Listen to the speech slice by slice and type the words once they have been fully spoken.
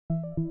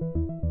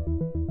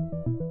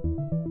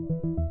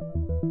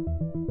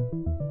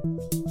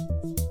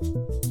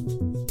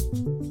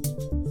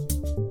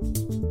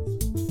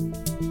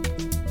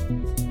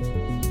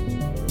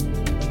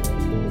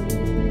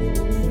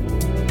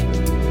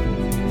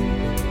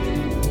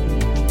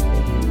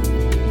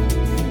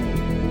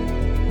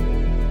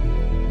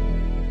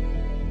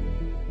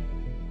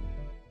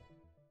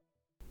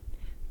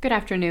Good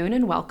afternoon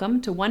and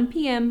welcome to 1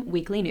 p.m.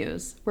 Weekly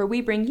News, where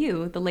we bring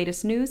you the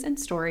latest news and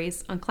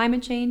stories on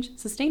climate change,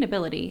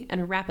 sustainability,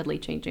 and a rapidly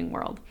changing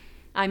world.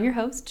 I'm your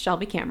host,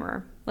 Shelby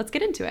Kammerer. Let's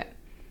get into it.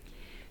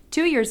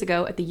 2 years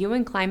ago at the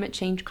UN Climate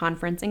Change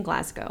Conference in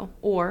Glasgow,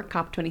 or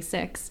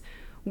COP26,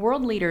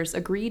 world leaders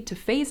agreed to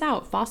phase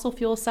out fossil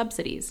fuel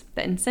subsidies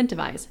that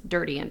incentivize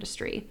dirty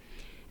industry.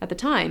 At the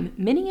time,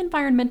 many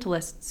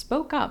environmentalists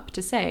spoke up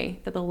to say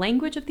that the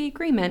language of the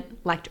agreement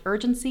lacked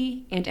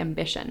urgency and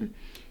ambition.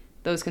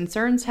 Those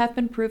concerns have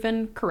been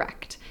proven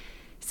correct.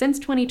 Since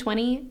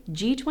 2020,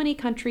 G20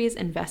 countries'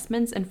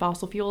 investments in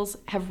fossil fuels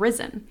have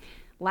risen.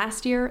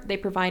 Last year, they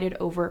provided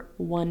over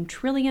 $1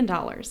 trillion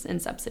in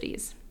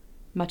subsidies.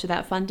 Much of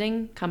that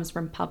funding comes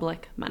from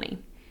public money.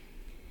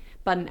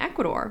 But in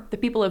Ecuador, the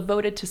people have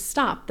voted to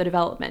stop the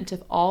development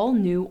of all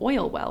new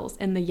oil wells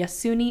in the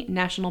Yasuni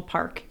National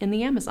Park in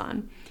the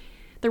Amazon.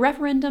 The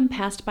referendum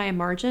passed by a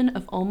margin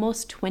of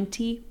almost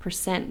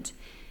 20%.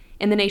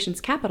 In the nation's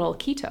capital,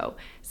 Quito,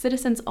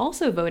 citizens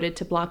also voted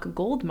to block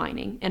gold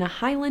mining in a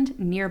highland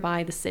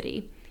nearby the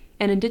city.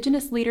 And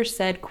indigenous leaders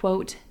said,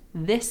 quote,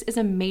 "This is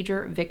a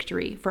major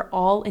victory for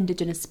all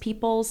indigenous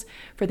peoples,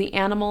 for the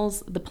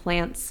animals, the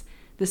plants,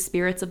 the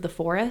spirits of the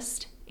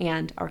forest,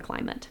 and our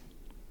climate."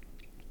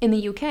 In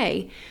the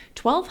UK,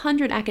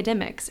 1,200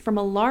 academics from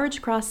a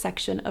large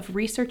cross-section of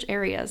research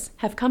areas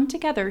have come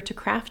together to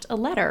craft a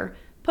letter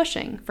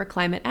pushing for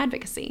climate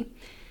advocacy.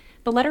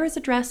 The letter is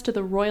addressed to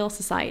the Royal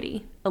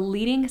Society, a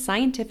leading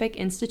scientific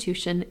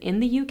institution in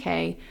the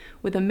UK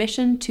with a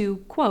mission to,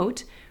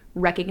 quote,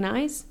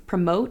 "recognize,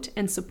 promote,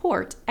 and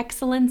support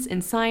excellence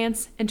in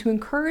science and to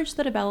encourage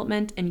the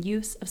development and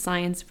use of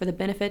science for the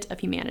benefit of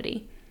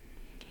humanity."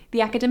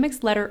 The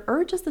academics' letter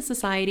urges the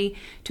society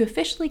to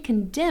officially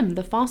condemn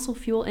the fossil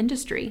fuel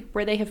industry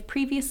where they have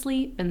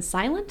previously been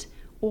silent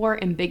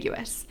or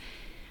ambiguous.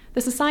 The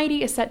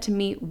society is set to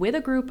meet with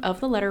a group of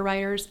the letter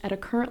writers at a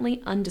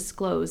currently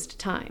undisclosed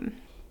time.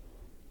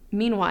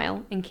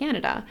 Meanwhile, in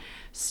Canada,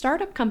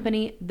 startup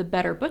company The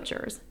Better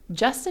Butchers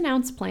just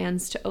announced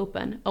plans to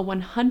open a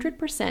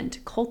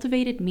 100%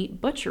 cultivated meat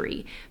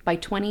butchery by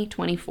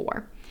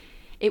 2024.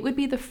 It would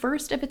be the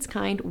first of its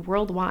kind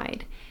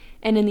worldwide.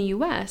 And in the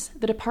U.S.,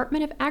 the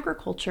Department of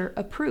Agriculture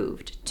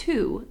approved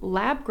 2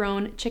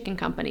 lab-grown chicken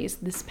companies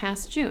this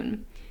past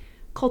June.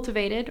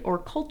 Cultivated or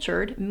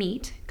cultured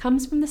meat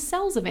comes from the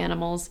cells of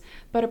animals,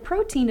 but a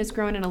protein is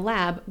grown in a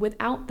lab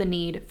without the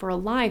need for a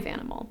live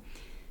animal.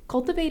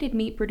 Cultivated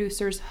meat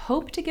producers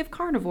hope to give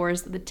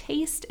carnivores the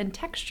taste and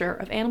texture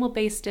of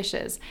animal-based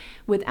dishes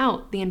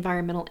without the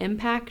environmental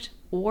impact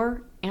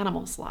or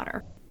animal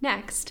slaughter.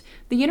 Next,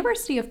 the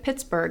University of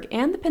Pittsburgh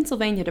and the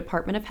Pennsylvania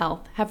Department of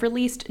Health have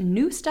released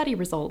new study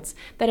results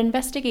that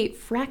investigate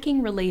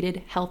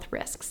fracking-related health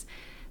risks.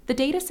 The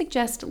data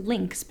suggest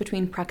links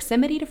between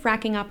proximity to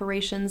fracking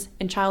operations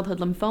and childhood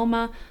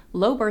lymphoma,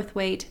 low birth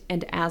weight,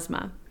 and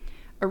asthma.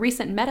 A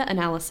recent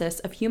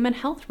meta-analysis of human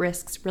health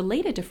risks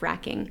related to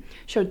fracking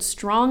showed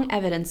strong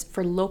evidence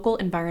for local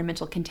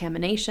environmental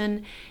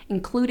contamination,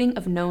 including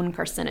of known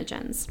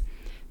carcinogens.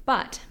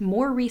 But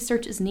more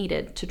research is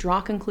needed to draw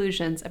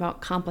conclusions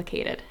about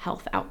complicated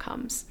health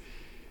outcomes.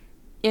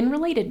 In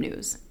related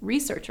news,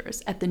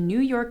 researchers at the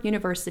New York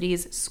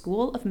University's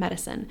School of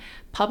Medicine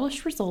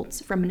published results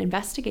from an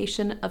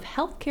investigation of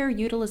healthcare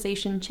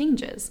utilization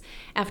changes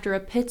after a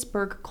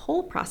Pittsburgh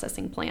coal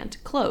processing plant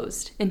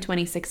closed in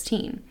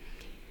 2016.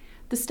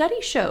 The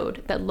study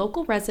showed that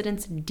local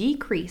residents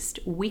decreased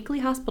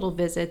weekly hospital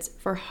visits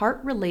for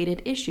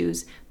heart-related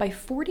issues by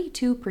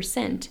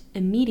 42%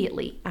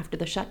 immediately after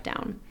the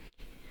shutdown.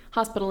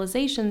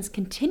 Hospitalizations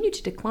continue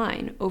to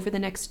decline over the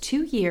next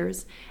 2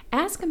 years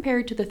as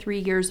compared to the 3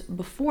 years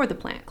before the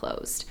plant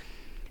closed.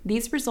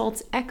 These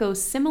results echo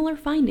similar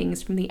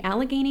findings from the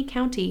Allegheny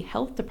County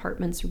Health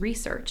Department's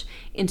research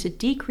into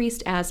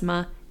decreased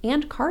asthma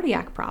and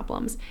cardiac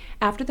problems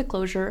after the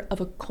closure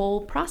of a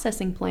coal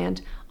processing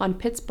plant on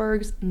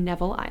Pittsburgh's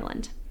Neville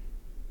Island.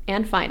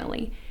 And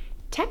finally,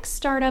 tech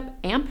startup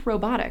AMP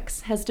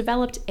Robotics has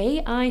developed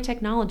AI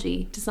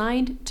technology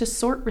designed to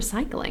sort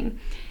recycling.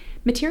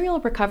 Material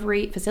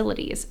recovery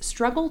facilities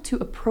struggle to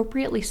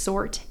appropriately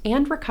sort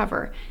and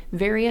recover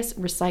various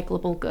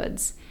recyclable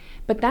goods.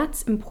 But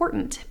that's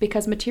important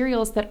because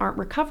materials that aren't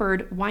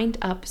recovered wind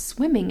up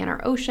swimming in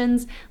our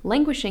oceans,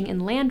 languishing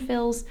in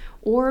landfills,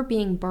 or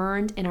being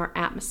burned in our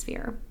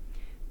atmosphere.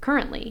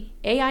 Currently,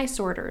 AI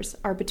sorters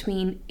are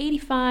between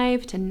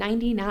 85 to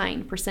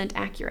 99%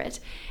 accurate,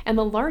 and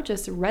the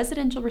largest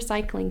residential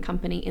recycling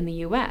company in the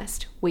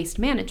U.S., Waste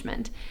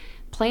Management,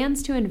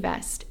 plans to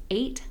invest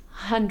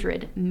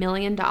 $800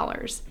 million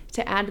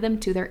to add them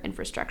to their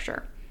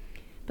infrastructure.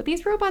 But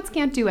these robots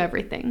can't do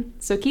everything,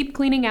 so keep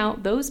cleaning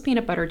out those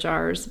peanut butter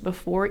jars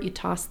before you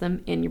toss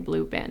them in your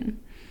blue bin.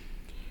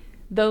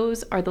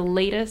 Those are the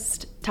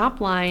latest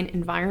top-line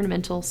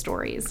environmental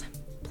stories.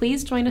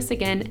 Please join us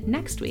again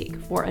next week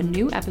for a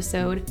new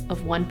episode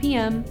of 1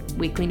 p.m.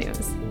 Weekly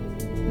News.